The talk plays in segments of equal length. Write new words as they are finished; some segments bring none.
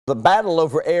The battle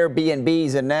over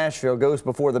Airbnbs in Nashville goes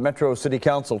before the Metro City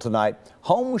Council tonight.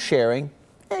 Home sharing,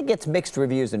 it gets mixed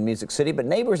reviews in Music City, but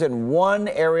neighbors in one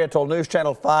area told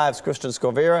NewsChannel 5's Kristen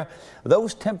Scovira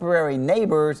those temporary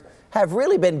neighbors have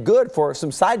really been good for some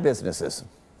side businesses.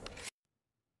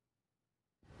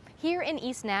 Here in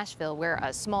East Nashville, where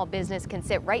a small business can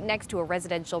sit right next to a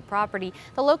residential property,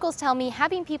 the locals tell me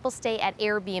having people stay at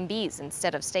Airbnbs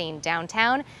instead of staying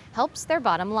downtown helps their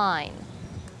bottom line.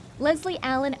 Leslie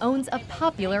Allen owns a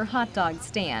popular hot dog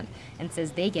stand and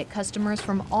says they get customers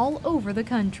from all over the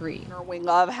country. We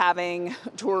love having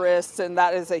tourists, and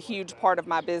that is a huge part of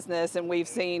my business. And we've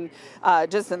seen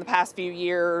just in the past few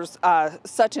years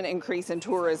such an increase in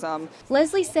tourism.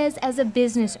 Leslie says as a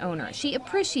business owner, she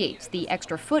appreciates the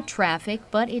extra foot traffic,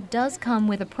 but it does come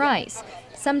with a price.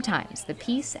 Sometimes the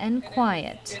peace and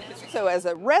quiet. So as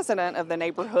a resident of the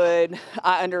neighborhood,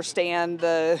 I understand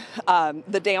the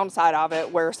downside of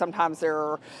it, where sometimes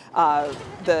there are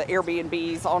the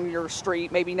Airbnbs on your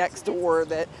street, maybe next door,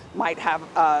 that might have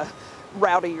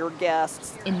rowdier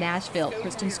guests. In Nashville,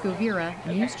 Kristen Scovira,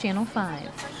 News Channel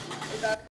 5.